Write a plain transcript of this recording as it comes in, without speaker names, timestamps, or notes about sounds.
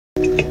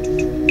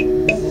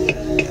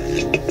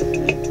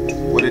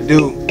What it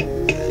do?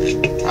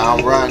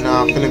 I'm riding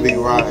now, I'm finna be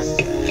riding.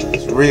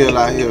 It's real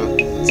out here.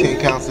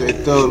 10 counts of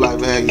that thug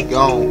life, how you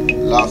gone?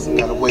 Lost and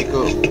gotta wake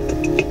up.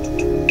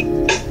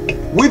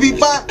 We be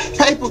buy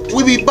paper,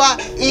 we be buy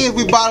ends,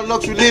 we buy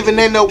luxury living,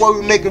 ain't no way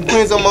we making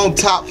friends. I'm on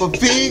top for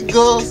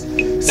figures,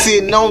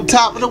 sitting on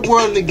top of the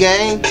world in the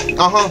game.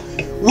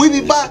 We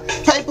be buy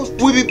paper,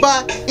 we be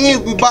buy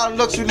ends, we buy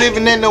luxury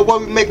living, ain't no way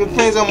we making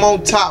friends. I'm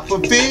on top for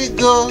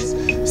figures,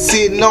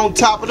 sitting on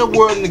top of the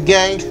world in the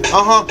game.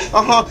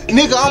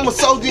 Nigga, I'm a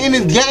soldier in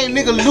this game,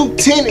 nigga,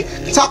 lieutenant.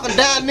 Talking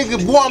down, nigga,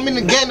 boy, I'm in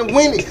the game to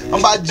win it.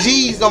 I'm by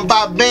G's, I'm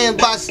by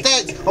bands, by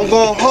stacks. I'm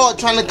going hard,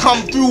 trying to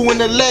come through in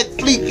the leg,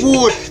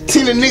 Fleetwood.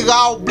 Tinted nigga,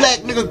 all black,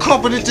 nigga,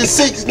 confident in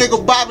sixes,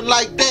 nigga, bobbing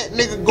like that,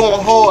 nigga,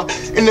 going hard.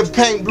 In the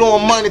paint,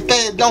 blowing money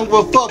fast, don't give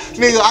a fuck,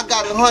 nigga. I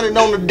got 100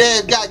 on the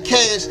dash, got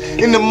cash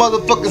in the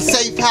motherfucking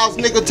safe house,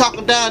 nigga.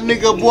 Talking down,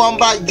 nigga, boy, I'm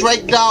like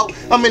Drake, dog.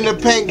 I'm in the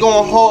paint,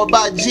 going hard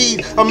by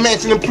G's. I'm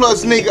mansion and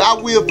plus, nigga, I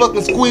will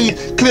fucking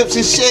squeeze clips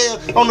and shell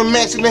on the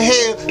mansion of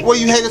hell. Where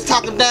you haters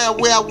talking down,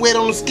 where I wet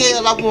on the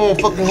scale, I going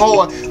fucking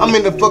hard. I'm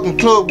in the fucking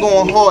club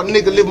going hard,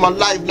 nigga, live my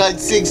life like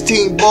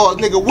 16 bars,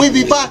 nigga. We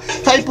be buy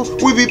paper,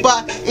 we be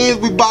buy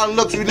ends, we buy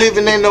luxury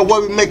living, ain't no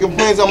way we making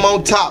friends. I'm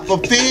on top for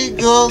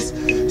figures,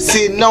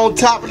 sitting on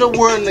top of the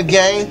world in the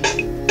game.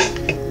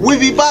 We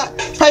be buy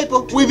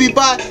paper, we be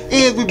buy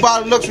ends, we buy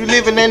luxury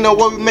living, ain't no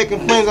way we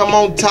making friends. I'm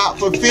on top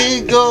for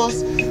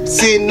figures,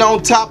 sitting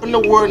on top of the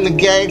world in the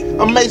game.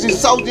 Amazing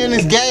soldier in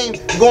this game,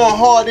 going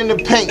hard in the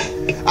paint.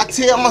 I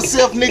tell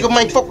myself, nigga,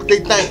 man, fuck what they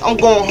think. I'm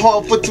going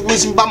hard for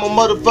tuition, buy my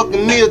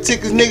motherfucking meal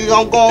tickets, nigga.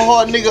 I'm going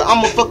hard, nigga.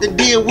 I'ma fucking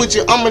deal with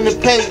you. I'm in the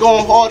paint,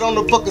 going hard on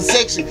the fucking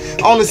section.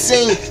 On the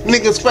scene,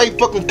 nigga, straight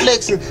fucking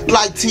flexing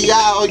like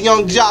T.I. or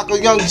Young Jock or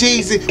Young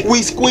Jeezy.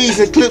 We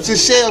squeezing clips and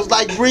shells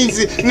like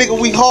Breezy. Nigga,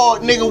 we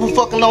hard, nigga. We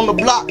fucking on the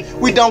block.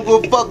 We don't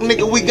give a fuck,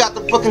 nigga. We got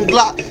the fucking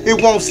Glock. It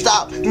won't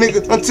stop,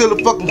 nigga, until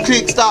the fucking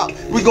click stop.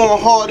 We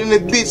going hard in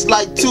this bitch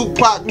like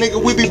Tupac,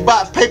 nigga. We be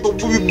buy paper,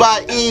 we be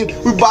buy in,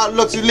 we buy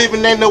luxury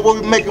living. Ain't no way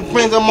we making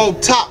friends. I'm on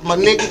top, my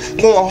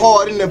nigga, going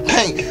hard in the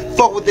paint.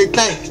 Fuck what they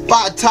think.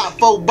 Buy a top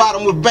 4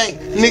 bottom with bank,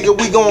 nigga.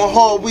 We going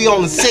hard, we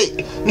on the set,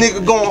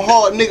 nigga, going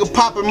hard, nigga,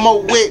 popping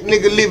more wet,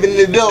 nigga, living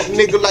it up,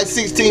 nigga, like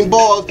 16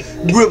 bars.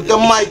 Grip the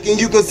mic and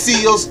you can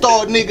see your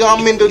star, nigga.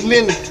 I'm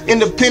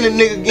independent,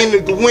 nigga,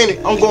 getting it to win it.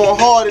 I'm going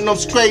hard and I'm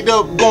straight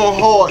up going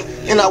hard,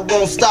 and I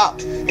won't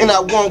stop. And I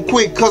won't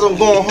quit, cause I'm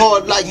going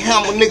hard like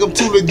Hammer, nigga, I'm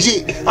too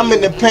legit. I'm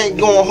in the paint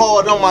going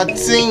hard on my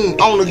team,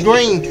 on the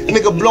green,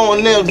 nigga,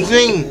 blowing their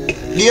zine.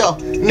 Yeah,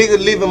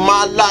 nigga, living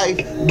my life,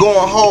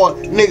 going hard,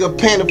 nigga,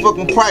 paying the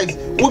fucking price.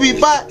 We be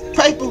buy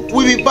paper,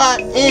 we be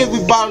buy ends,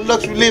 we buy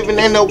luxury living,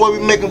 ain't no way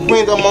we making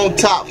friends. I'm on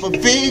top for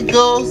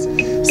figures,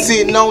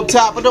 sitting on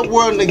top of the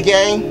world in the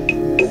game.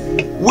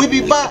 We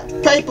be buy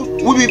paper,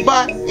 we be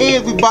buy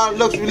ends, we buy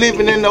luxury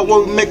living, ain't no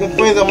way we making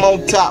friends. I'm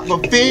on top for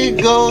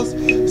figures,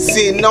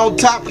 sitting on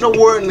top of the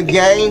world in the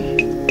game.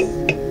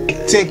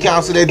 10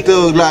 counts of that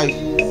thug life.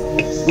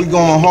 We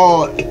going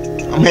hard.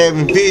 I'm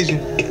having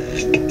vision.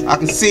 I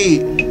can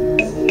see it.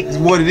 It's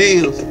what it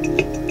is.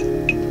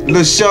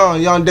 Lil Sean,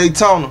 young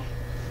Daytona.